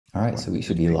All right, Right, so we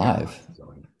should I be think I'm live. live.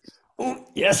 Sorry. Oh,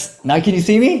 yes. Now can you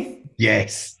see me?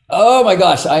 Yes. Oh my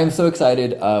gosh, I am so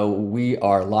excited. We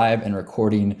are live and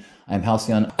recording. I'm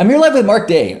Halcyon. I'm here live with Mark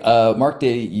Day. Mark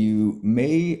Day, you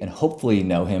may and hopefully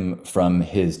know him from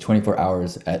his 24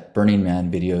 hours at Burning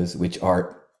Man videos, which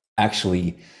are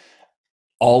actually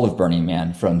all of Burning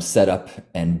Man from setup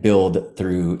and build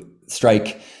through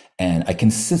strike. And I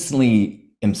consistently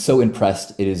am so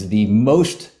impressed. It is the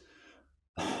most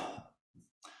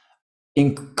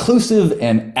inclusive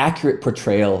and accurate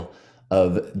portrayal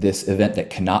of this event that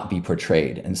cannot be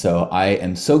portrayed. And so I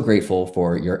am so grateful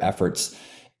for your efforts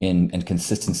in and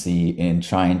consistency in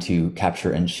trying to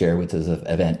capture and share what this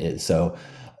event is. So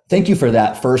thank you for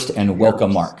that first and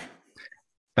welcome, Yours. Mark.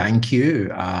 Thank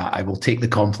you. I will take the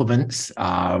compliments.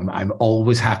 I'm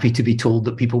always happy to be told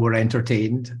that people were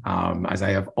entertained. As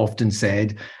I have often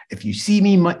said, if you see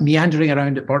me meandering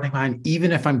around at Burning Man,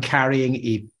 even if I'm carrying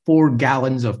a 4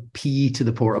 gallons of pee to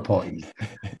the porta potty,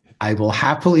 I will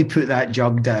happily put that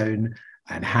jug down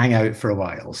and hang out for a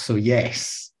while. So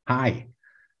yes, hi.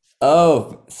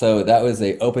 Oh, so that was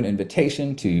a open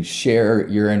invitation to share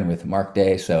urine with Mark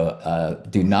Day. So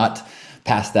do not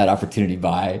pass that opportunity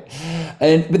by.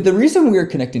 And but the reason we're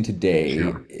connecting today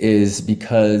Sure. is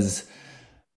because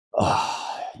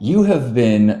you have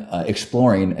been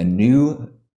exploring a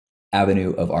new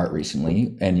avenue of art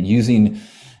recently and using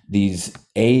these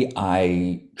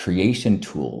AI creation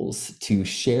tools to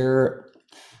share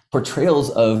portrayals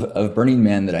of Burning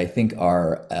Man that I think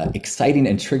are exciting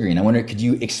and triggering. I wonder, could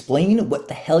you explain what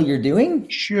the hell you're doing?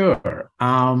 Sure.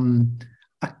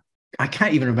 I, I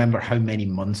can't even remember how many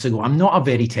months ago. I'm not a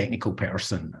very technical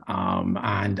person.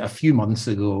 And a few months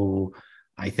ago,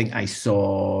 I think I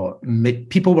saw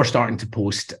people were starting to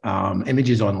post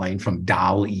images online from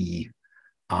DAL-E,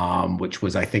 which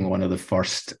was, I think, one of the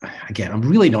first. Again, I'm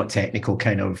really not technical,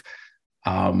 kind of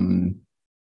um,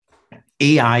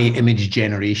 AI image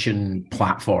generation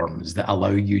platforms that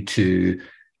allow you to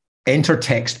enter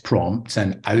text prompts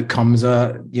and outcomes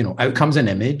an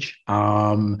image.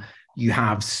 You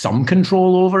have some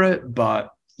control over it, but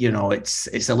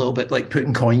it's a little bit like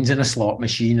putting coins in a slot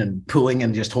machine and pulling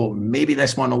and just hope maybe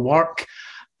this one will work.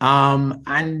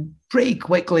 And pretty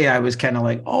quickly I was kind of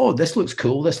like, oh, this looks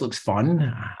cool, this looks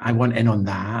fun, I want in on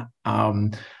that.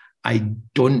 I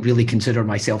don't really consider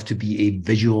myself to be a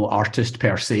visual artist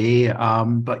per se.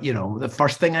 But the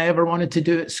first thing I ever wanted to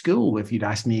do at school, if you'd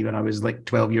asked me when I was like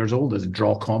 12 years old, is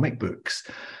draw comic books.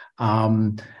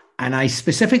 Um, and I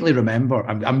specifically remember,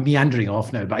 I'm meandering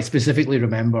off now, but I specifically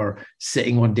remember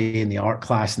sitting one day in the art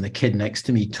class and the kid next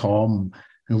to me, Tom,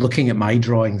 and looking at my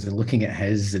drawings and looking at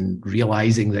his and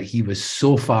realizing that he was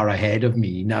so far ahead of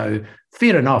me. Now,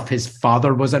 fair enough, his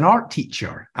father was an art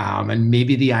teacher, and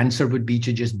maybe the answer would be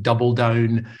to just double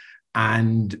down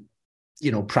and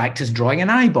practice drawing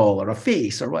an eyeball or a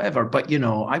face or whatever. But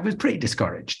I was pretty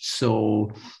discouraged.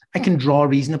 So I can draw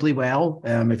reasonably well.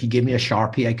 If you gave me a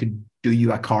Sharpie, I could do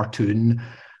you a cartoon.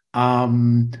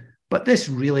 But this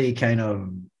really kind of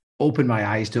opened my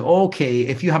eyes to, okay,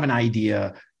 if you have an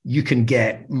idea, you can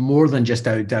get more than just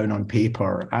out down on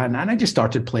paper. And I just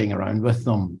started playing around with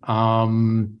them.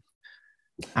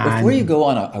 Before you And go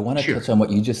on, I want to touch sure. on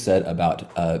what you just said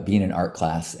about being in art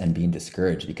class and being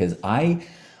discouraged because I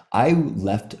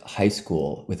left high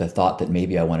school with a thought that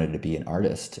maybe I wanted to be an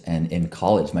artist. And in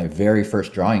college, my very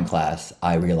first drawing class,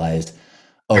 I realized,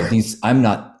 oh, I'm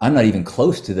not even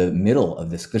close to the middle of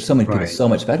this. There's so many people Right. so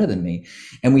much better than me.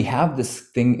 And we have this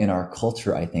thing in our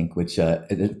culture, I think, which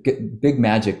Big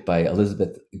Magic by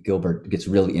Elizabeth Gilbert gets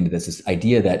really into this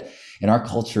idea that in our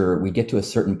culture, we get to a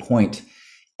certain point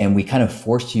and we kind of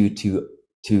force you to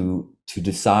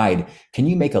decide, can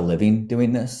you make a living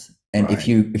doing this? And if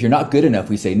Right. you're not good enough,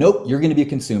 we say, nope, you're going to be a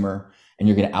consumer and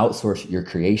you're going to outsource your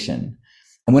creation.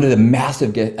 And one of the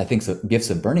massive, I think,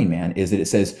 gifts of Burning Man is that it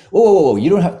says, whoa, whoa, whoa, you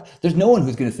don't have. There's no one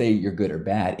who's going to say you're good or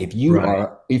bad. Right.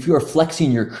 If you are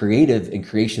flexing your creative and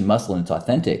creation muscle and it's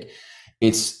authentic,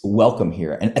 it's welcome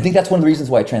here. And I think that's one of the reasons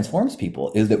why it transforms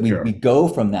people is that we Sure. go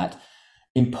from that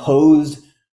imposed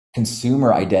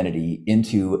consumer identity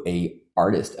into a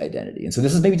artist identity. And so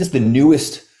this is maybe just the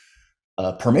newest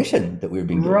permission that we're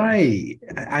being given. Right.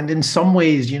 And in some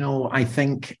ways, I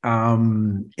think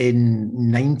in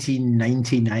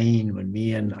 1999, when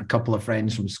me and a couple of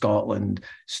friends from Scotland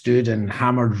stood and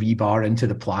hammered rebar into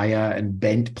the playa and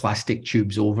bent plastic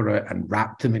tubes over it and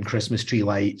wrapped them in Christmas tree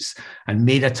lights and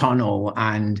made a tunnel.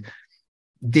 And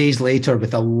days later,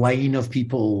 with a line of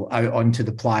people out onto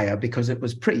the playa, because it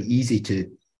was pretty easy to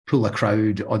pull a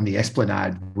crowd on the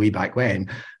Esplanade way back when.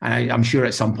 And I'm sure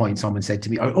at some point someone said to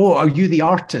me, "Oh, are you the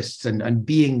artists?" And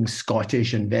being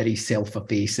Scottish and very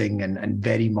self-effacing and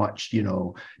very much,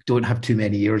 don't have too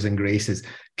many airs and graces,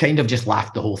 kind of just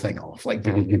laughed the whole thing off. Like,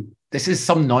 this is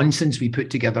some nonsense we put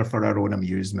together for our own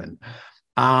amusement.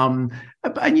 And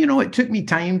it took me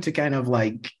time to kind of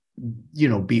like,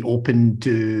 be open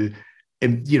to,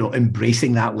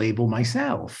 embracing that label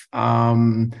myself.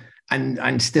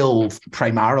 And still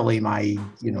primarily my,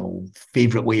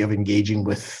 favorite way of engaging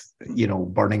with,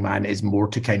 Burning Man is more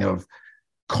to kind of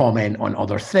comment on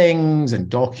other things and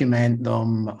document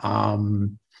them.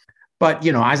 But,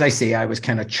 as I say, I was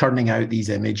kind of churning out these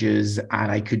images,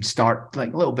 and I could start,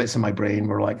 like, little bits of my brain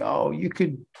were like, oh, you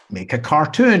could make a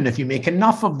cartoon if you make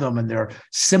enough of them and they're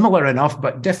similar enough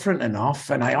but different enough.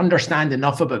 And I understand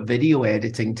enough about video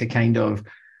editing to kind of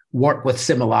work with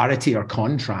similarity or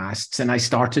contrasts. And I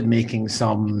started making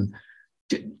some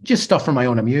just stuff for my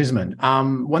own amusement.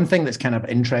 One thing that's kind of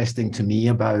interesting to me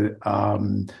about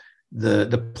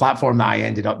the platform that I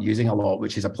ended up using a lot,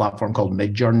 which is a platform called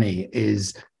Midjourney,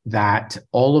 is that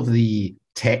all of the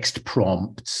text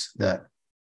prompts that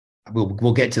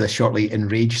we'll get to this shortly,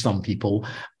 enrage some people,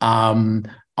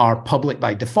 are public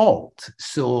by default.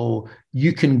 So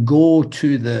you can go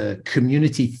to the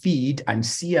community feed and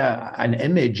see an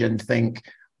image and think,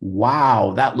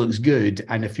 wow, that looks good.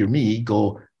 And if you're me,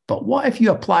 go, but what if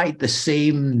you applied the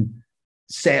same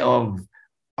set of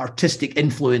artistic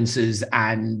influences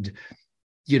and,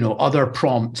 other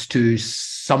prompts to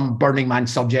some Burning Man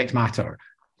subject matter?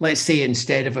 Let's say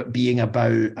instead of it being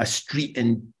about a street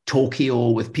in Tokyo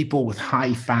with people with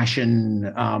high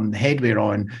fashion headwear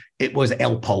on, it was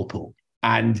El Pulpo.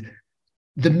 And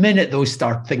the minute those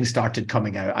things started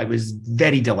coming out, I was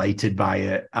very delighted by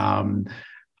it.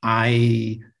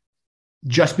 I,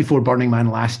 just before Burning Man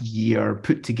last year,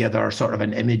 put together sort of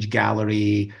an image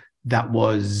gallery that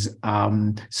was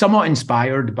somewhat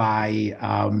inspired by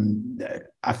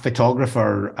a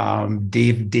photographer,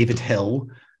 David Hill.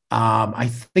 I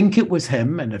think it was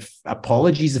him, and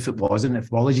apologies if it wasn't,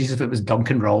 apologies if it was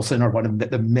Duncan Rawlson or one of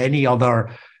the many other,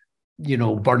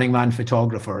 Burning Man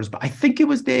photographers. But I think it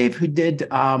was Dave who did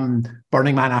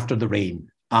Burning Man After the Rain.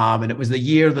 And it was the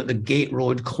year that the Gate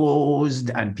Road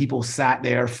closed and people sat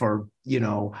there for,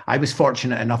 I was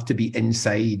fortunate enough to be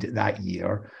inside that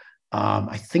year.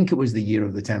 I think it was the year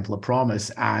of the Temple of Promise.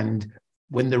 And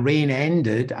when the rain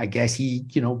ended, I guess he,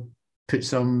 put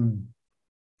some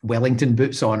Wellington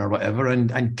boots on or whatever,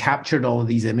 and captured all of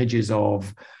these images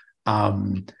of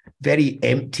very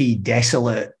empty,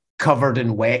 desolate, covered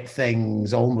in wet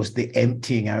things, almost the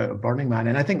emptying out of Burning Man.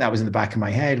 And I think that was in the back of my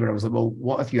head where I was like, well,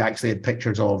 what if you actually had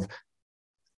pictures of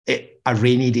it, a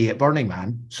rainy day at Burning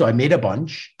Man? So I made a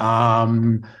bunch.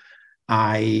 I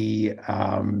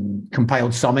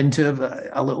compiled some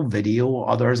into a little video.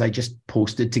 Others I just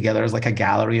posted together as like a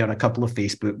gallery on a couple of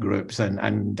Facebook groups,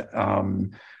 and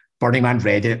Burning Man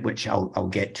Reddit, which I'll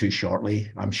get to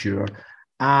shortly, I'm sure.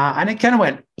 And it kind of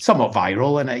went somewhat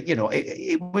viral. And,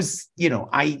 it was,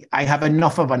 I have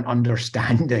enough of an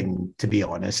understanding, to be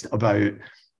honest, about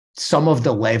some of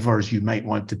the levers you might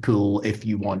want to pull if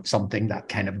you want something that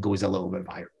kind of goes a little bit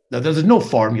viral. Now, there's no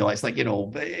formula. It's like,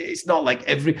 it's not like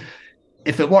if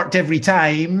it worked every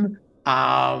time,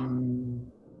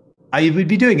 I would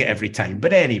be doing it every time.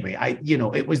 But anyway,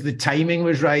 it was, the timing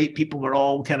was right. People were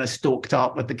all kind of stoked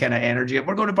up with the kind of energy.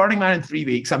 We're going to Burning Man in 3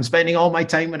 weeks. I'm spending all my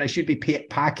time when I should be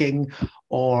packing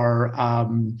or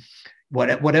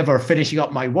whatever, finishing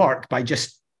up my work by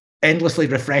just endlessly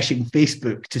refreshing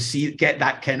Facebook to get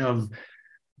that kind of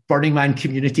Burning Man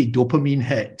community dopamine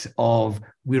hit of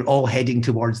we're all heading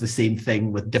towards the same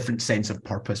thing with different sense of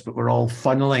purpose, but we're all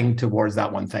funneling towards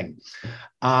that one thing.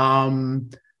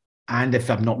 And if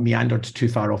I've not meandered too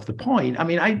far off the point, I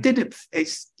mean, I did it.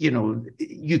 It's,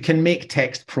 you can make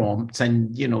text prompts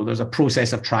and, there's a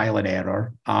process of trial and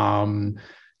error.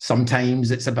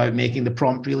 Sometimes it's about making the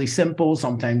prompt really simple.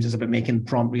 Sometimes it's about making the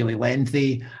prompt really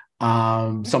lengthy.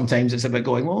 Sometimes it's about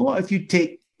going, well, what if you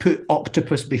put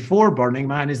octopus before Burning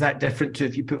Man? Is that different to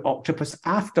if you put octopus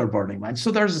after Burning Man?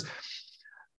 So there's,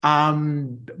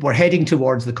 we're heading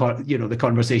towards the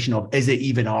conversation of, is it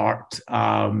even art?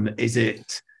 Is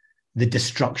it the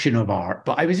destruction of art?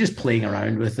 But I was just playing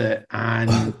around with it.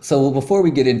 And so before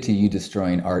we get into you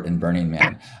destroying art and Burning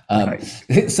Man, right.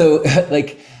 So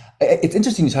like, it's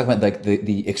interesting you talk about like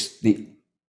the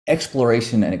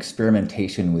exploration and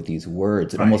experimentation with these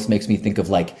words. It Right. almost makes me think of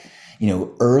like,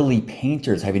 early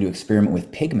painters having to experiment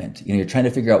with pigment. You're trying to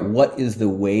figure out what is the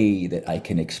way that I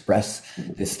can express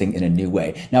this thing in a new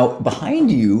way. Now,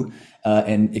 behind you,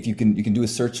 And if you can do a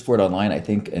search for it online, I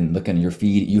think, and look on your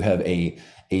feed, you have a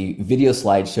video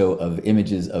slideshow of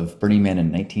images of Burning Man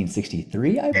in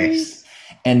 1963, I believe. Yes.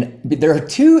 And there are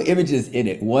two images in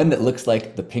it, one that looks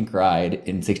like the pink ride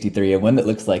in 63 and one that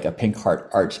looks like a pink heart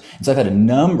arch. And so I've had a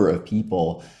number of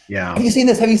people, have Yeah. you seen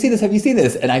this? Have you seen this? Have you seen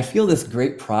this? And I feel this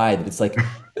great pride that it's like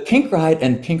the pink ride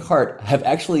and pink heart have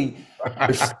actually,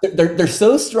 they're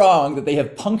so strong that they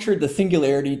have punctured the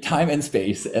singularity, time and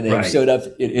space, and they have Right. showed up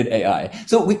in AI.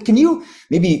 So can you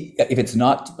maybe, if it's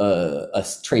not a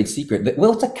trade secret,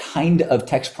 what's a kind of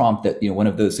text prompt that one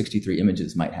of those 63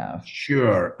 images might have?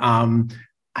 Sure.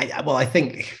 I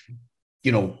think,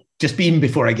 just being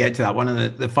before I get to that, one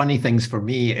of the funny things for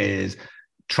me is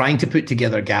trying to put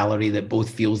together a gallery that both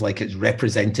feels like it's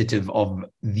representative of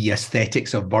the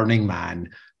aesthetics of Burning Man,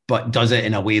 but does it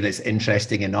in a way that's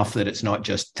interesting enough that it's not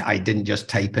just, I didn't just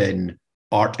type in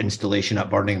art installation at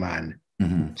Burning Man,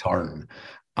 turn.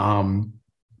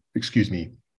 Excuse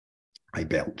me, I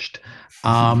belched.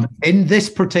 In this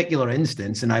particular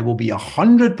instance, and I will be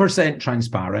 100%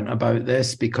 transparent about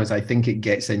this because I think it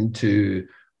gets into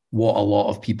what a lot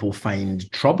of people find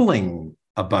troubling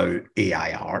about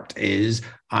AI art, is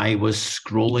I was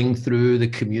scrolling through the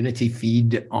community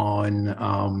feed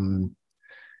on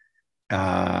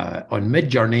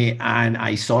Midjourney, and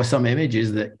I saw some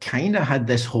images that kind of had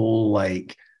this whole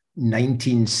like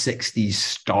 1960s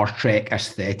Star Trek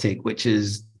aesthetic, which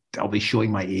is, I'll be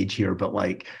showing my age here, but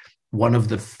like one of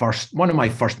my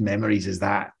first memories is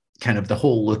that kind of the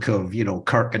whole look of,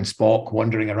 Kirk and Spock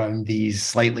wandering around these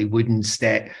slightly wooden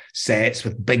sets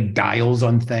with big dials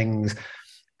on things.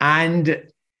 And,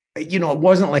 it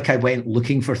wasn't like I went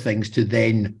looking for things to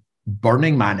then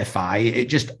Burning Manify. It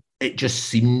just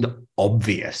seemed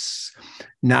obvious.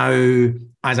 Now,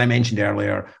 as I mentioned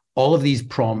earlier, all of these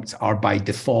prompts are by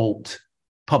default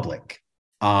public.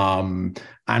 And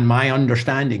my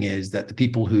understanding is that the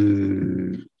people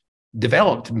who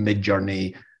developed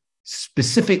Midjourney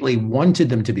specifically wanted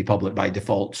them to be public by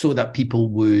default so that people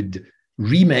would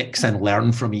remix and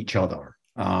learn from each other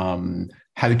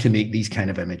how to make these kind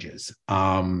of images.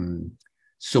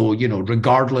 So,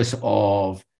 regardless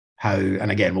of how,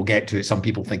 and again, we'll get to it, some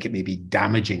people think it may be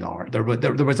damaging art. There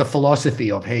was a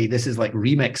philosophy of, hey, this is like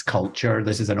remix culture.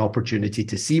 This is an opportunity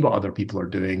to see what other people are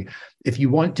doing. If you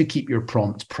want to keep your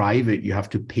prompts private, you have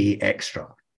to pay extra.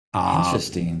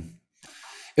 Interesting.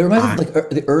 It reminds me of like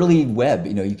the early web,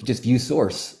 you could just view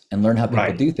source and learn how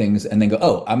people do things and then go,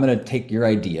 oh, I'm going to take your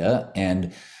idea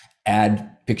and add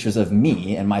pictures of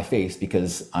me and my face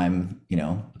because I'm,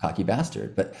 a cocky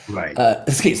bastard. But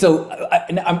okay, so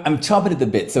I'm chomping at the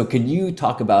bit. So can you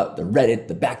talk about the Reddit,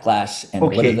 the backlash,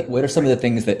 and what are some of the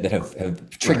things that have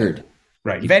triggered?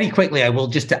 Right. Very quickly, I will,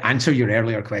 just to answer your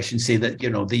earlier question, say that,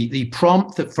 the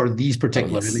prompt that for these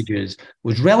particular images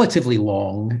was relatively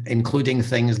long, including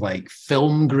things like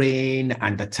film grain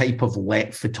and the type of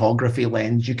photography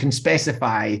lens. You can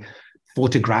specify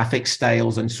photographic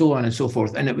styles and so on and so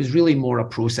forth. And it was really more a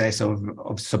process of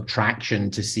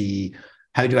subtraction to see,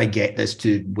 how do I get this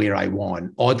to where I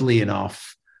want? Oddly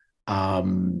enough,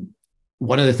 one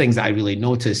of the things that I really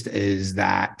noticed is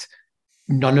that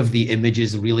none of the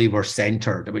images really were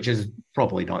centered, which is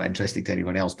probably not interesting to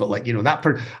anyone else. But like,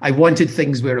 I wanted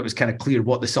things where it was kind of clear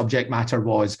what the subject matter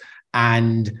was.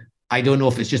 And I don't know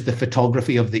if it's just the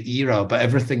photography of the era, but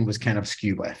everything was kind of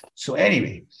skew left. So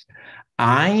anyway,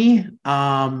 one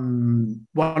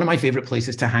of my favorite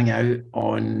places to hang out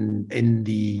in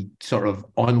the sort of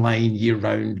online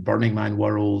year-round Burning Man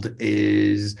world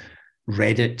is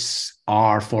Reddit's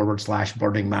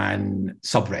r/Burning Man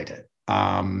subreddit.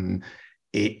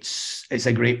 It's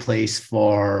a great place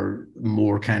for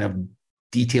more kind of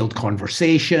detailed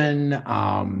conversation.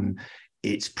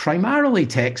 It's primarily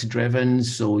text driven,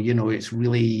 so it's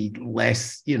really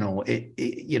less,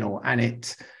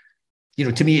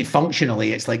 to me,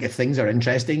 functionally, it's like if things are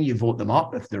interesting, you vote them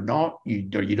up. If they're not, you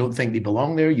don't think they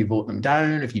belong there, you vote them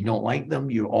down. If you don't like them,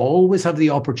 you always have the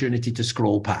opportunity to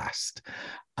scroll past.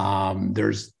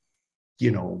 There's,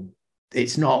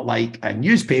 it's not like a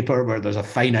newspaper where there's a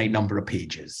finite number of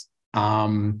pages.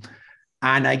 And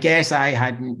I guess I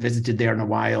hadn't visited there in a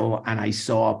while, and I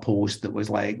saw a post that was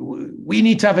like, we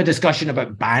need to have a discussion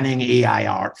about banning AI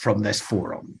art from this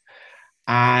forum.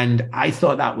 And I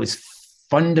thought that was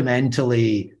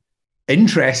fundamentally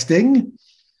interesting,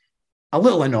 a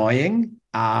little annoying,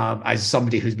 as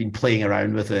somebody who's been playing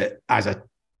around with it as a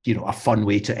fun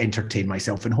way to entertain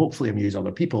myself and hopefully amuse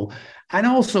other people, and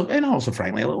also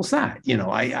frankly a little sad.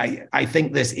 I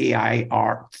think this AI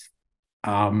art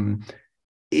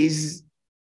is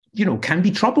can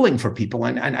be troubling for people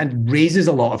and raises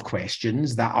a lot of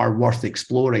questions that are worth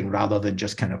exploring rather than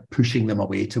just kind of pushing them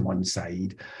away to one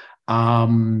side.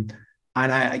 And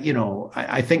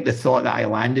I think the thought that I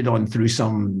landed on through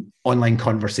some online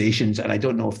conversations, and I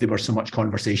don't know if they were so much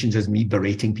conversations as me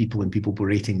berating people and people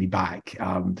berating me back.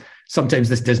 Sometimes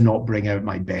this does not bring out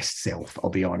my best self, I'll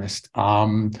be honest.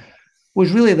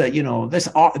 Was really that,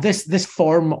 this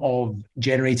form of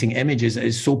generating images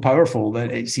is so powerful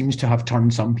that it seems to have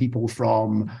turned some people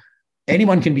from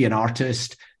anyone can be an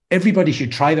artist, everybody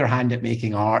should try their hand at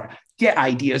making art, get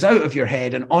ideas out of your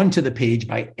head and onto the page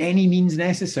by any means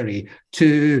necessary,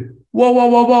 to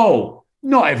whoa,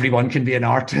 not everyone can be an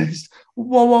artist.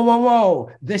 Whoa,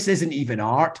 this isn't even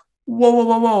art.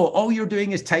 Whoa, all you're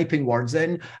doing is typing words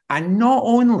in. And not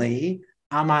only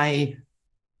am I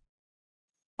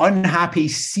unhappy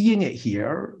seeing it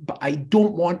here, but I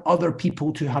don't want other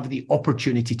people to have the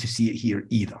opportunity to see it here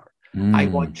either. I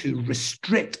want to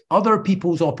restrict other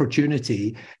people's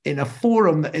opportunity in a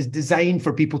forum that is designed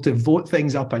for people to vote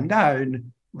things up and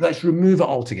down. Let's remove it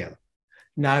altogether.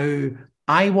 Now,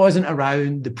 I wasn't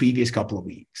around the previous couple of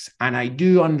weeks, and I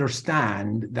do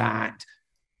understand that,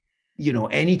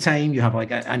 anytime you have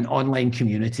like an online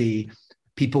community,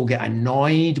 people get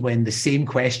annoyed when the same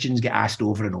questions get asked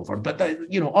over and over. But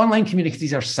online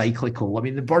communities are cyclical. I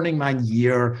mean, the Burning Man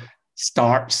year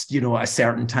starts, at a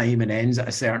certain time and ends at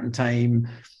a certain time.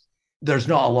 There's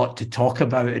not a lot to talk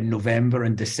about in November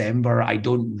and December. I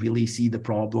don't really see the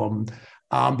problem.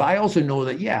 But I also know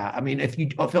that,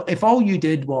 if all you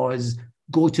did was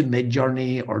go to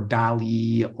Midjourney or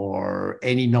DALL-E or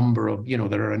any number of,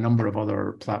 there are a number of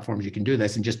other platforms you can do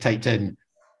this, and just typed in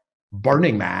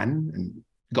Burning Man and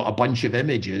got a bunch of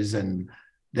images and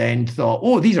then thought,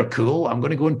 oh, these are cool, I'm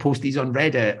going to go and post these on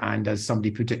Reddit, and as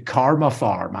somebody put it, karma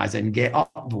farm, as in get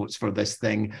upvotes for this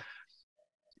thing.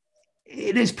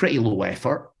 It is pretty low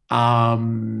effort.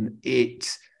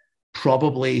 It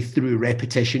probably through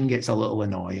repetition gets a little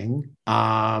annoying.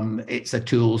 It's a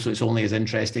tool, so it's only as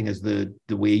interesting as the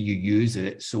way you use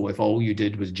it. So if all you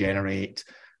did was generate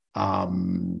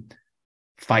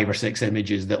 5 or 6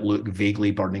 images that look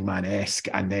vaguely Burning Man-esque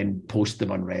and then post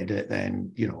them on Reddit,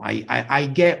 then, I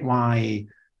get why,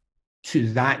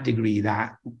 to that degree,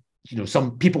 that,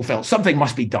 some people felt something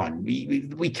must be done.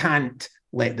 We can't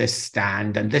let this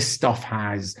stand, and this stuff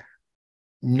has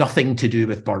nothing to do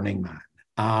with Burning Man.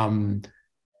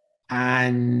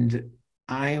 And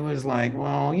I was like,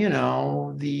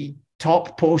 well, the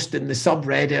top post in the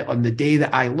subreddit on the day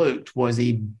that I looked was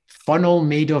a funnel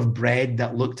made of bread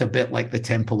that looked a bit like the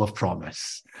Temple of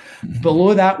Promise.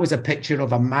 Below that was a picture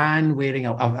of a man wearing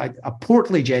a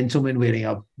portly gentleman wearing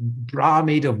a bra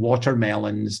made of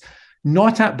watermelons,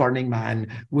 not at Burning Man,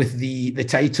 with the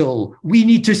title, "We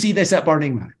need to see this at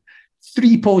Burning Man."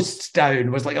 3 posts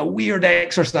down was like a weird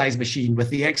exercise machine with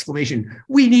the exclamation,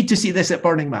 "We need to see this at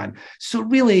Burning Man." So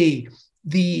really,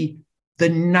 the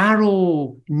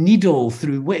narrow needle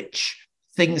through which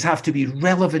things have to be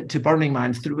relevant to Burning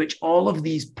Man, through which all of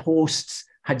these posts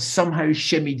had somehow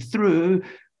shimmied through,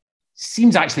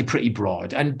 seems actually pretty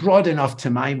broad, and broad enough to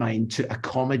my mind to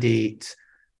accommodate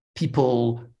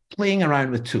people playing around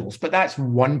with tools. But that's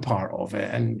one part of it.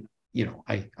 And,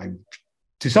 I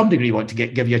to some degree want to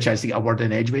give you a chance to get a word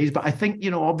in edgeways. But I think,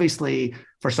 obviously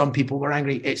for some people who are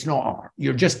angry, it's not art.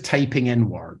 You're just typing in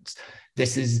words.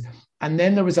 And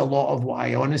then there was a lot of what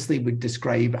I honestly would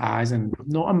describe as, and I'm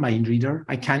not a mind reader,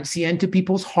 I can't see into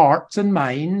people's hearts and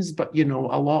minds, but, a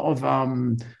lot of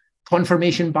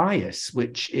confirmation bias,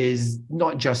 which is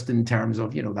not just in terms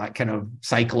of, that kind of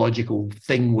psychological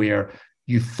thing where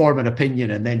you form an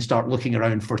opinion and then start looking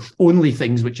around for only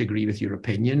things which agree with your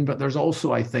opinion. But there's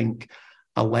also, I think,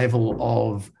 a level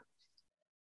of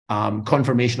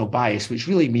confirmational bias, which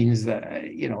really means that,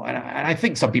 and I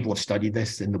think some people have studied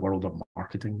this in the world of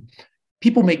marketing.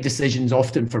 People make decisions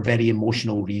often for very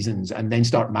emotional reasons and then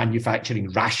start manufacturing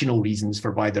rational reasons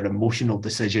for why their emotional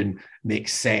decision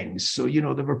makes sense. So,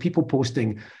 there were people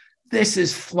posting, "This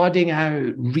is flooding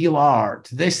out real art.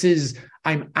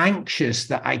 I'm anxious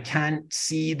that I can't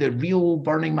see the real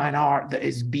Burning Man art that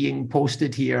is being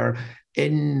posted here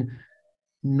in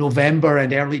November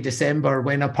and early December,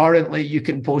 when apparently you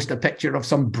can post a picture of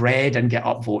some bread and get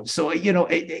upvotes." So,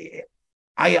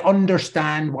 I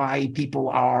understand why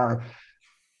people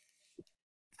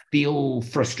feel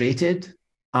frustrated.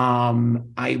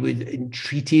 I would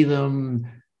entreaty them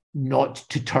not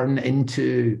to turn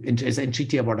into is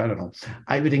entreaty a word? I don't know.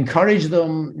 I would encourage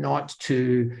them not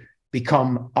to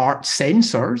become art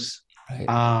censors,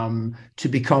 right. To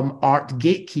become art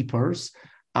gatekeepers,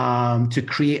 to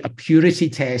create a purity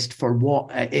test for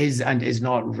what is and is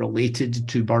not related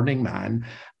to Burning Man.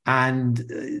 And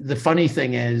the funny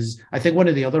thing is, I think one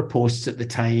of the other posts at the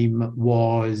time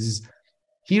was,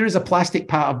 here is a plastic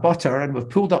pat of butter, and we've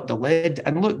pulled up the lid,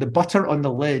 and look, the butter on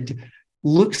the lid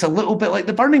looks a little bit like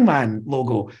the Burning Man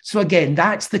logo. So again,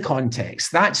 that's the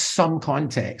context. That's some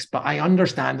context. But I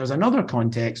understand there's another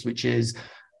context, which is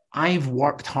I've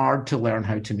worked hard to learn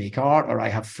how to make art, or I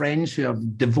have friends who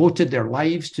have devoted their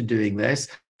lives to doing this,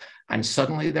 and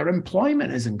suddenly their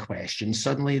employment is in question.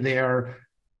 Suddenly they're,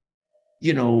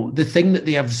 the thing that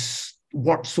they have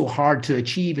worked so hard to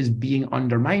achieve is being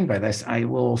undermined by this. I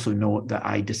will also note that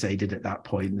I decided at that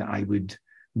point that I would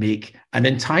make an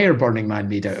entire Burning Man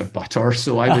made out of butter.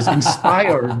 So I was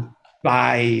inspired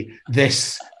by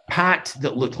this pat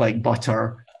that looked like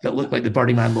butter, that looked like the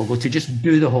Burning Man logo, to just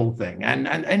do the whole thing.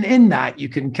 And in that, you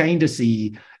can kind of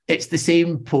see it's the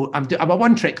same. I'm a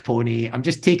one-trick pony. I'm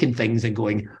just taking things and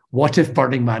going, what if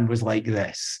Burning Man was like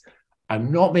this?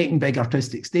 I'm not making big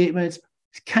artistic statements.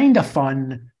 It's kind of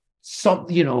fun.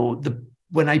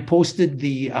 When I posted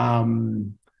the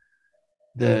Burning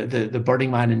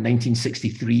Man in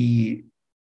 1963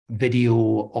 video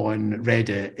on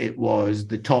Reddit, it was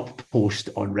the top post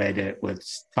on Reddit with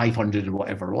 500 and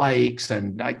whatever likes,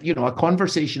 and a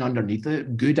conversation underneath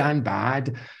it, good and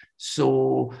bad.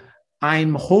 So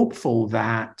I'm hopeful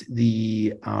that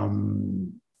the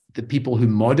people who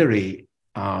moderate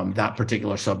that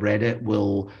particular subreddit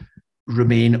will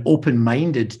remain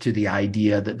open-minded to the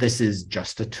idea that this is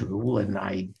just a tool. And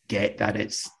I get that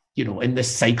it's, in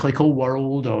this cyclical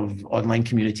world of online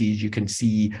communities, you can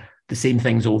see the same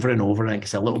things over and over, and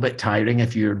it's a little bit tiring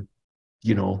if your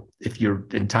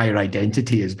entire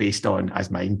identity is based on,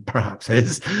 as mine perhaps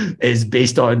is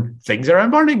based on things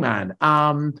around Burning Man.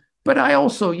 But I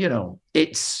also, to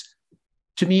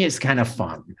me, it's kind of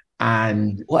fun.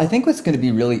 And well, I think what's going to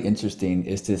be really interesting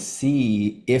is to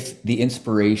see if the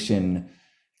inspiration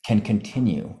can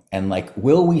continue. And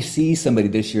will we see somebody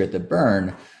this year at the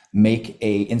Burn make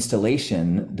a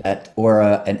installation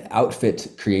an outfit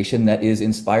creation that is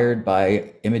inspired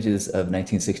by images of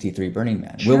 1963 Burning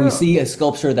Man? Sure. Will we see a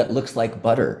sculpture that looks like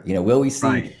butter? Will we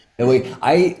see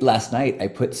last night I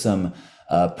put some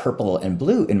purple and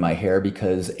blue in my hair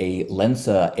because a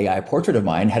Lensa AI portrait of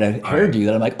mine had a hairdo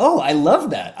that I'm like, oh, I love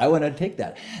that. I want to take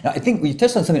that. Now, I think we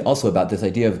touched on something also about this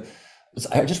idea of,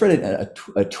 I just read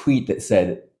a tweet that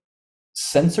said,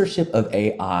 censorship of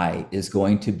AI is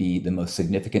going to be the most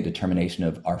significant determination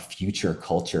of our future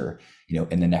culture,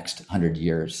 in the next 100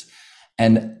 years.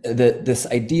 And this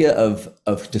idea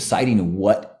of deciding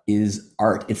what is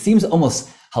art, it seems almost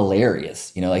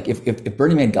hilarious. If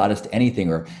Burning Man got us to anything,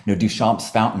 or Duchamp's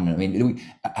fountain, I mean,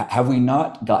 have we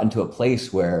not gotten to a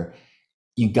place where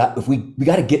we got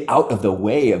to get out of the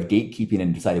way of gatekeeping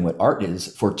and deciding what art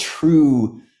is for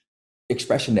true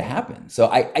expression to happen? So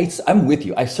I'm with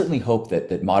you. I certainly hope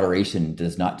that moderation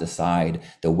does not decide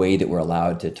the way that we're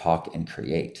allowed to talk and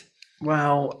create.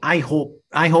 Well, I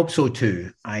hope so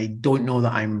too. I don't know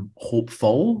that I'm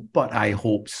hopeful, but I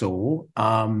hope so.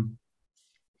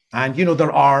 And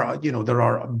there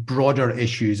are broader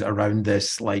issues around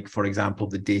this, like, for example,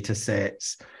 the data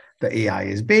sets that AI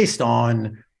is based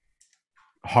on.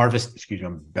 Excuse me,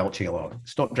 I'm belching a lot.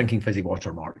 Stop drinking fizzy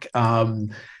water, Mark.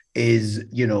 Is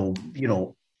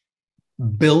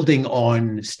building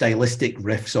on stylistic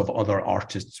riffs of other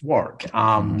artists' work.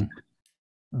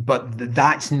 But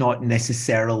that's not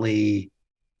necessarily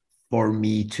for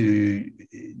me to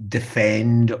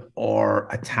defend or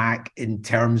attack, in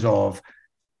terms of,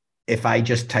 if I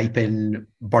just type in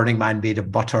Burning Man made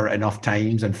of butter enough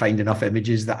times and find enough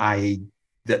images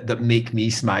that make me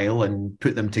smile and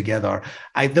put them together.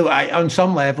 On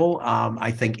some level,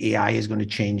 I think AI is going to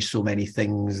change so many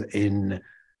things in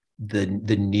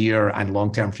the near and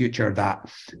long-term future that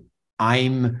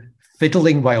I'm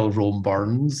fiddling while Rome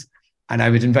burns. And I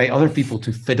would invite other people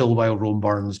to fiddle while Rome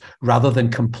burns, rather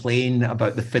than complain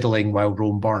about the fiddling while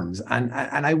Rome burns. And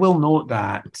I will note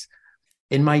that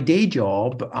in my day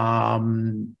job,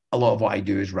 a lot of what I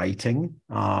do is writing.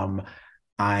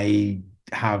 I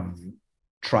have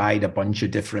tried a bunch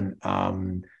of different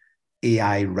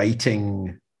AI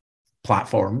writing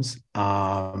platforms,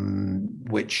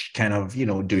 which kind of,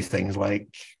 do things like,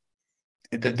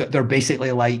 they're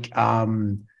basically like,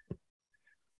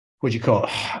 what do you call it?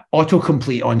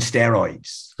 Autocomplete on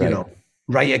steroids.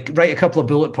 Right. Write a couple of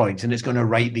bullet points and it's going to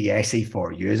write the essay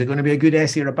for you. Is it going to be a good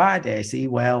essay or a bad essay?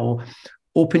 Well,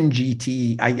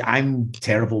 OpenGT, I'm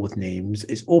terrible with names.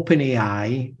 It's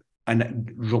OpenAI,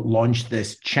 and launched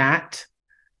this chat,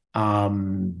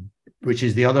 which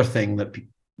is the other thing that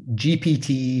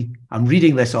GPT, I'm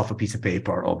reading this off a piece of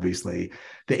paper, obviously.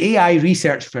 The AI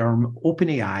research firm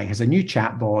OpenAI has a new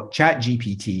chatbot,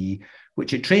 ChatGPT,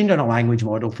 which it trained on a language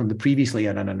model from the previously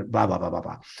and blah, blah, blah, blah,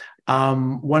 blah.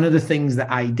 One of the things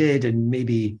that I did, and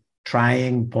maybe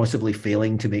trying, possibly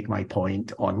failing to make my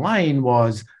point online,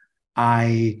 was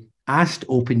I asked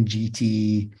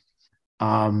OpenGT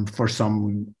for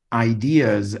some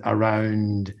ideas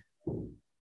around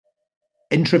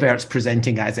introverts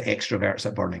presenting as extroverts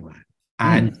at Burning Man.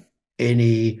 And in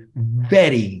a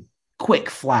very quick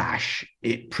flash,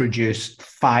 it produced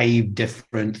 5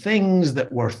 different things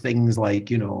that were things like,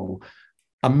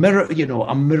 a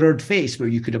mirrored face where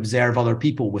you could observe other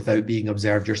people without being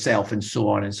observed yourself, and so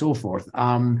on and so forth.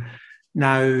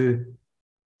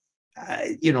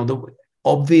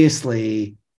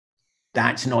 Obviously,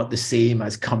 that's not the same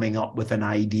as coming up with an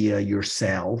idea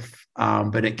yourself,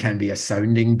 but it can be a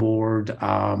sounding board.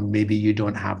 Maybe you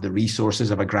don't have the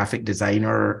resources of a graphic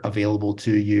designer available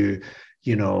to you.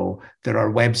 There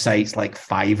are websites like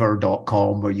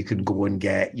Fiverr.com where you can go and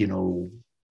get,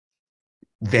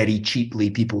 very cheaply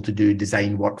people to do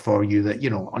design work for you. That,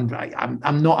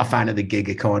 I'm not a fan of the gig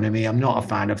economy. I'm not a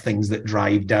fan of things that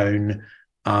drive down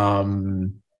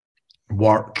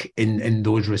work in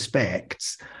those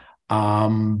respects.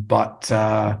 What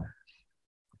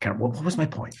was my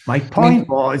point? My point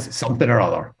was something or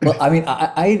other. Well, I mean,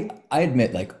 I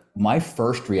admit, like, my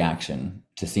first reaction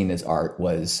to seeing this art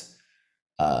was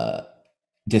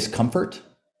discomfort,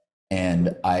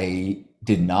 and I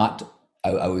did not.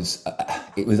 I was.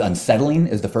 It was unsettling.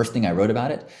 Is the first thing I wrote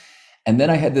about it, and then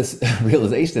I had this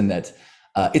realization that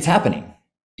it's happening.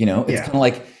 It's kind of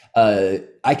like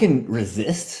I can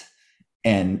resist.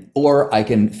 Or I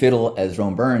can fiddle as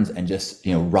Rome Burns and just,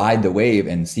 ride the wave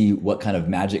and see what kind of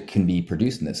magic can be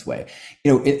produced in this way.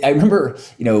 I remember,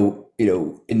 in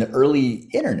the early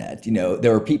internet,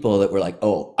 there were people that were like,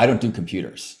 "Oh, I don't do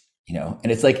computers,"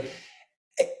 and it's like,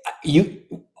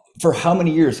 for how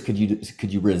many years could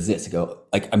you resist? Go,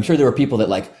 like, I'm sure there were people that,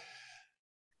 like,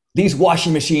 these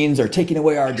washing machines are taking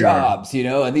away our jobs,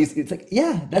 and it's like,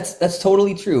 yeah, that's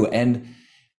totally true. And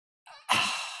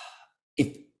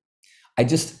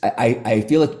I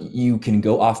feel like you can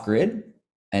go off grid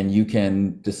and you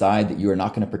can decide that you are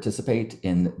not going to participate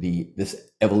in this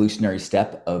evolutionary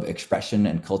step of expression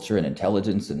and culture and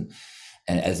intelligence and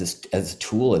as a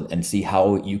tool, and see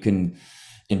how you can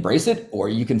embrace it, or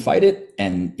you can fight it.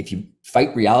 And if you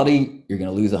fight reality, you're going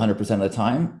to lose 100% of the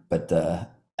time. But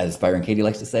as Byron Katie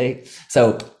likes to say,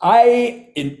 so I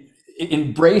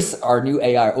embrace our new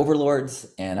AI overlords,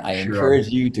 and I encourage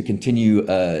you to continue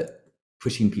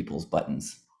pushing people's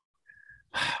buttons.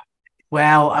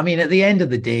 Well, I mean, at the end of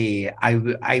the day,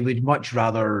 I would much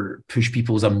rather push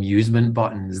people's amusement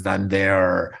buttons than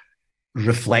their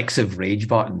reflexive rage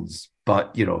buttons.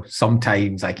 But,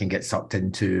 sometimes I can get sucked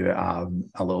into a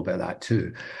little bit of that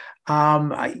too.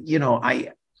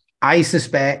 I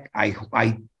suspect, I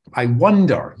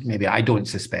wonder, maybe I don't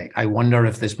suspect, I wonder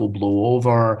if this will blow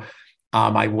over.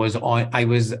 I was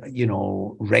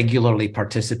regularly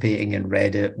participating in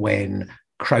Reddit when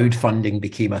crowdfunding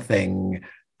became a thing,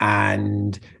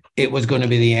 and it was going to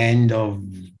be the end of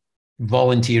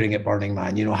volunteering at Burning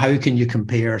Man. How can you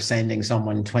compare sending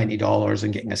someone $20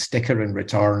 and getting a sticker in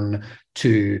return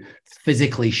to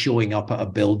physically showing up at a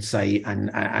build site and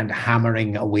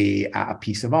hammering away at a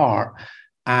piece of art?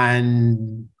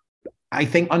 And I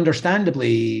think,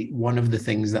 understandably, one of the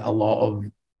things that a lot of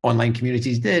online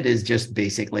communities did is just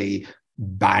basically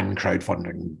ban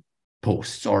crowdfunding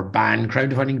posts, or ban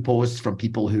crowdfunding posts from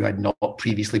people who had not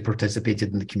previously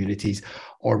participated in the communities,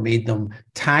 or made them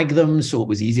tag them so it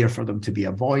was easier for them to be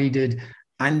avoided.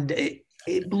 And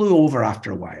it blew over after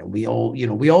a while. We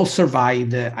all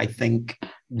survived it. I think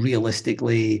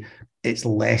realistically, it's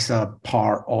less a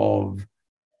part of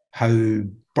how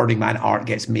Burning Man art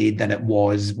gets made than it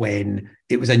was when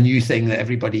it was a new thing that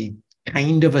everybody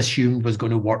kind of assumed was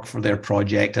going to work for their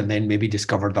project, and then maybe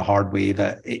discovered the hard way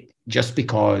that it, just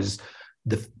because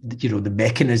the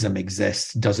mechanism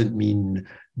exists doesn't mean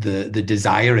the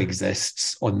desire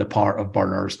exists on the part of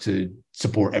burners to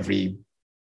support every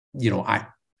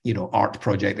art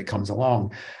project that comes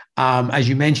along. As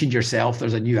you mentioned yourself,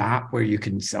 there's an app where you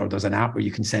can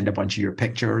send a bunch of your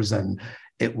pictures, and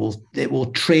it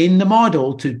will train the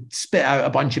model to spit out a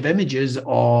bunch of images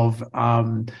of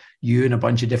you in a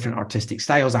bunch of different artistic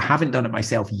styles. I haven't done it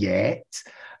myself yet.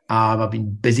 I've been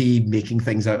busy making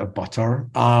things out of butter.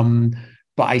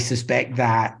 But I suspect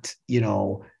that,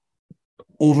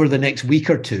 over the next week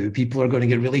or two, people are going to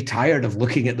get really tired of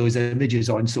looking at those images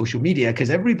on social media, because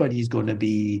everybody's going to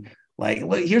be like,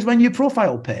 look, here's my new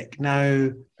profile pic.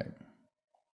 Now,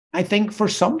 I think for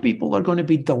some people are going to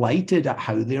be delighted at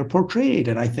how they're portrayed.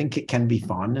 And I think it can be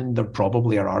fun. And there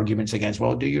probably are arguments against,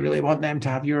 well, do you really want them to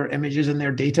have your images in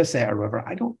their data set or whatever?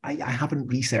 I haven't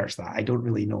researched that. I don't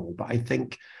really know. But I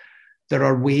think there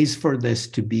are ways for this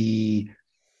to be,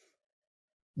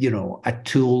 a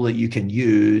tool that you can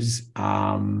use.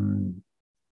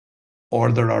 Or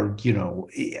there are,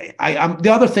 I'm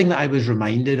the other thing that I was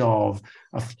reminded of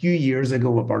a few years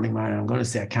ago at Burning Man, and I'm going to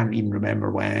say I can't even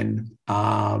remember when,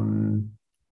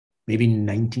 maybe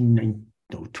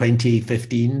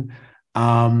 2015.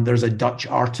 There's a Dutch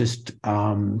artist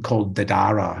called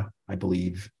Dadara, I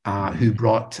believe, who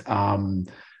brought an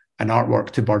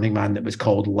artwork to Burning Man that was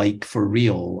called Like for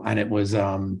Real, and it was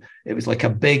like a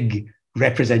big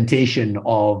representation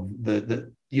of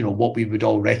the what we would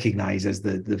all recognize as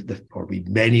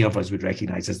many of us would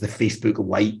recognize as the Facebook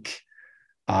like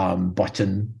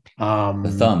button.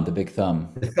 The big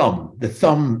thumb. The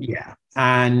thumb, yeah.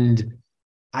 And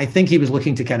I think he was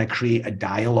looking to kind of create a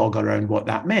dialogue around what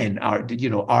that meant.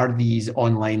 Are these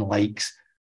online likes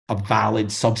a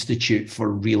valid substitute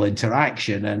for real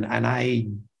interaction? And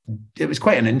it was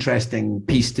quite an interesting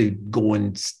piece to go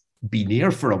and be near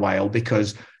for a while,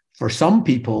 because for some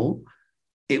people,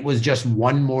 it was just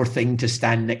one more thing to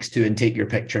stand next to and take your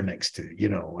picture next to,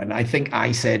 And I think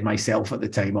I said myself at the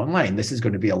time online, this is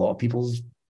going to be a lot of people's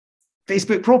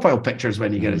Facebook profile pictures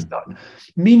when you get it done.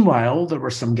 Meanwhile, there were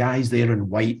some guys there in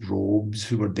white robes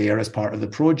who were there as part of the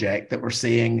project that were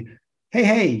saying,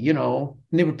 hey, and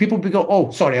they were people would go,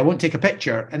 oh, sorry, I won't take a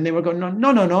picture. And they were going,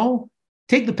 no,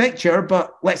 take the picture,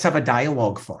 but let's have a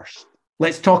dialogue first.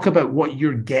 Let's talk about what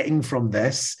you're getting from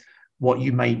this, what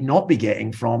you might not be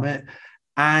getting from it.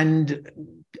 And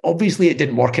obviously it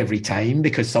didn't work every time,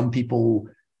 because some people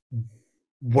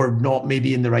were not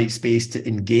maybe in the right space to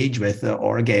engage with it.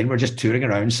 Or again, we're just touring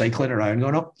around, cycling around,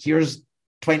 going, oh, here's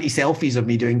 20 selfies of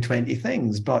me doing 20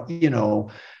 things. But, you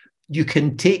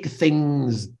can take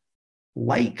things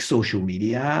like social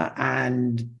media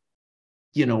and,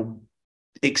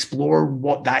 explore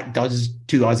what that does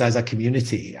to us as a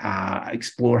community,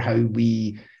 explore how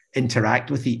we interact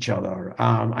with each other.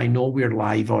 I know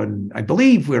I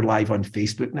believe we're live on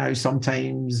Facebook now.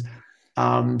 Sometimes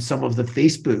some of the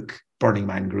Facebook Burning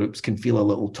Man groups can feel a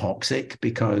little toxic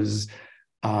because,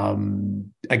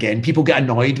 again, people get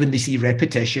annoyed when they see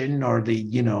repetition, or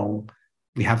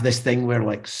we have this thing where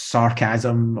like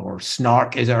sarcasm or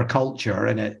snark is our culture,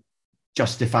 and it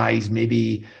justifies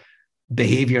maybe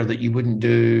behavior that you wouldn't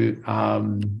do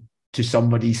to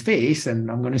somebody's face. And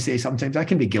I'm going to say sometimes I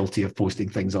can be guilty of posting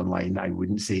things online that I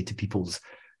wouldn't say to people's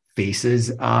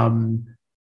faces. I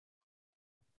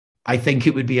think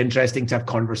it would be interesting to have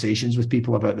conversations with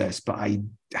people about this, but I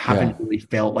haven't really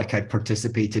felt like I've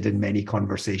participated in many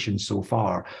conversations so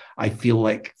far. I feel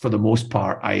like for the most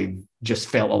part, I've just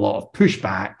felt a lot of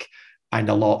pushback and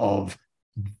a lot of,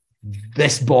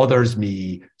 this bothers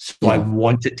me, so I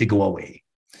want it to go away.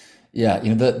 Yeah,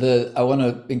 I want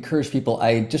to encourage people.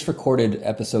 I just recorded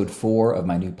episode 4 of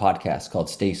my new podcast called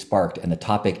Stay Sparked, and the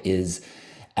topic is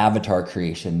avatar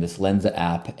creation, this Lensa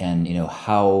app, and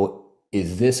how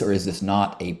is this or is this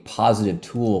not a positive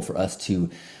tool for us to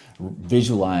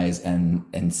visualize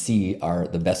and see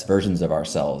the best versions of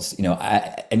ourselves?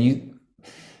 I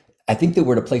think that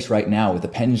we're at a place right now where the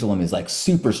pendulum is like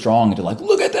super strong to like,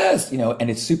 look at this, and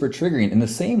it's super triggering in the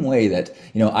same way that,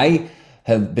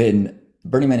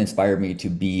 Burning Man inspired me to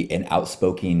be an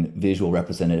outspoken visual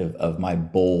representative of my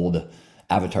bold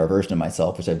avatar version of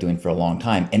myself, which I've been doing for a long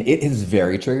time. And it is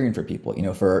very triggering for people.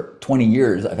 For 20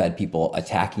 years, I've had people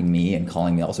attacking me and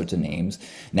calling me all sorts of names.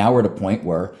 Now we're at a point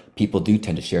where people do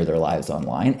tend to share their lives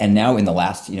online. And now in the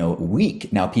last,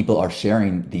 week, now people are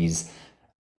sharing these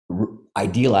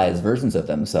idealized versions of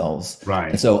themselves.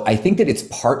 Right. And so I think that it's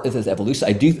part of this evolution.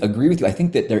 I do agree with you. I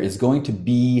think that there is going to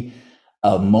be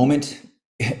a moment.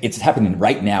 It's happening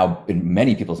right now in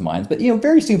many people's minds, but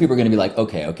very soon people are going to be like,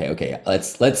 okay,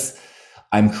 let's.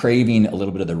 I'm craving a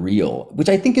little bit of the real, which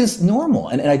I think is normal,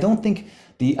 and I don't think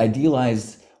the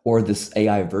idealized or this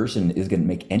AI version is going to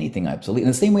make anything obsolete. In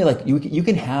the same way, like you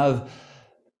can have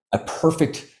a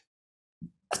perfect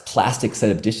plastic set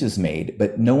of dishes made,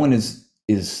 but no one is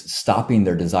stopping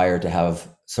their desire to have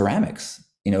ceramics.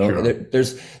 Sure.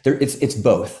 It's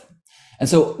both, and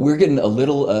so we're getting a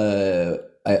little.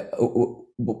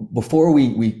 Before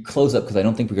we close up, because I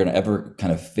don't think we're going to ever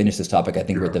kind of finish this topic. I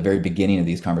think we're at the very beginning of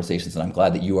these conversations, and I'm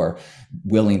glad that you are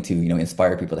willing to,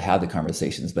 inspire people to have the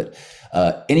conversations. But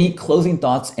any closing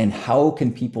thoughts, and how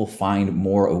can people find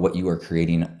more of what you are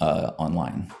creating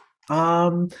online?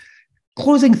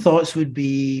 Closing thoughts would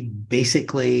be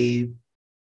basically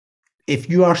if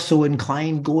you are so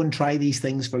inclined, go and try these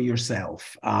things for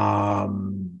yourself.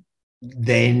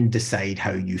 Then decide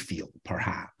how you feel,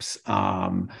 perhaps.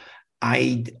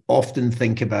 I often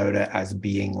think about it as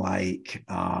being like,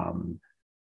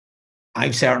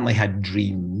 I've certainly had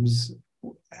dreams,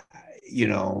 you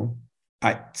know,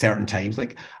 at certain times.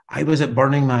 Like I was at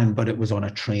Burning Man, but it was on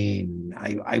a train.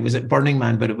 I was at Burning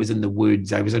Man, but it was in the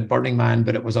woods. I was at Burning Man,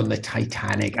 but it was on the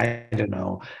Titanic. I don't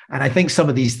know. And I think some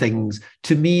of these things,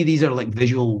 to me, these are like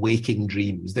visual waking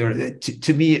dreams. They're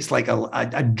to me, it's like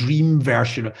a dream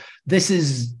version of this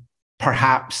is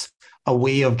perhaps a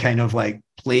way of kind of like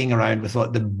playing around with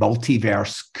what the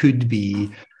multiverse could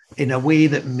be in a way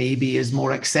that maybe is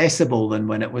more accessible than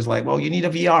when it was like, well, you need a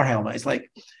VR helmet. It's like,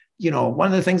 one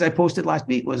of the things I posted last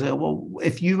week was, well,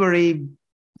 if you were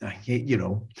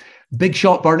big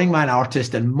shot Burning Man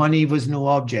artist and money was no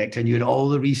object and you had all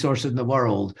the resources in the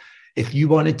world, if you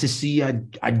wanted to see a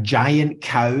giant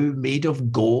cow made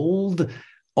of gold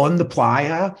on the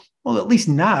playa, well, at least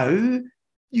now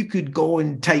you could go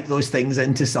and type those things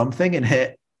into something and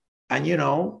hit, and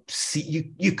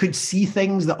see you could see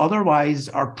things that otherwise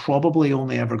are probably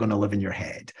only ever going to live in your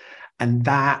head. And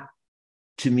that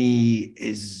to me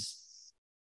is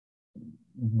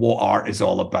what art is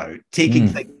all about, taking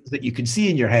things that you can see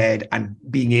in your head and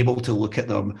being able to look at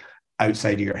them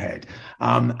outside of your head.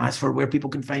 As for where people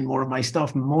can find more of my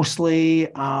stuff, mostly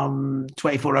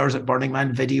 24 hours at Burning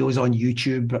Man videos on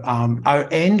YouTube, our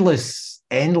endless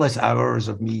hours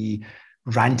of me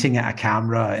ranting at a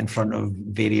camera in front of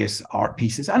various art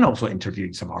pieces, and also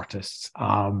interviewing some artists.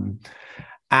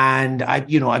 And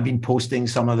I've been posting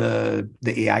some of the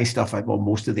AI stuff,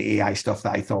 most of the AI stuff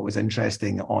that I thought was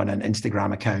interesting on an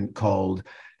Instagram account called,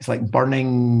 it's like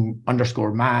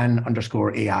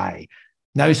burning_man_AI.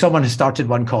 Now someone has started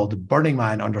one called Burning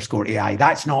Man_AI.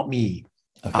 That's not me.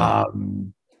 Okay.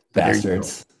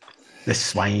 Bastards. The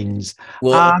swines.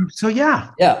 Well, so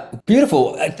yeah. Yeah,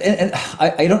 beautiful. And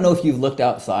I don't know if you've looked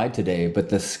outside today, but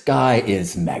the sky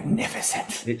is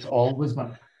magnificent. It's always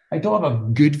I don't have a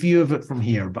good view of it from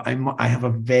here, but I have a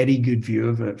very good view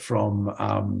of it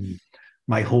from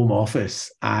my home office.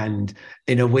 And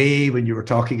in a way, when you were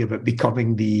talking about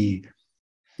becoming the,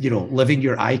 living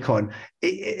your icon,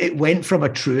 it went from a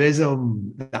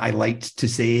truism that I liked to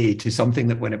say to something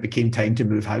that when it became time to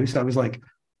move house, I was like,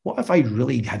 what if I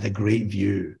really had a great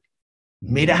view?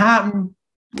 Made it happen.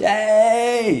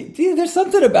 Yay! Dude, there's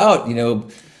something about,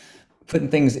 putting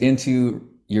things into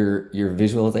your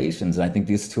visualizations. And I think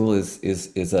this tool is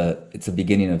it's a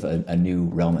beginning of a new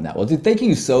realm in that. Well, dude, thank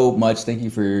you so much. Thank you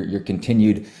for your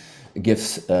continued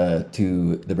gifts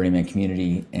to the Burning Man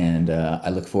community. And I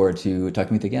look forward to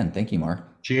talking with you again. Thank you,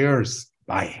 Mark. Cheers.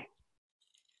 Bye.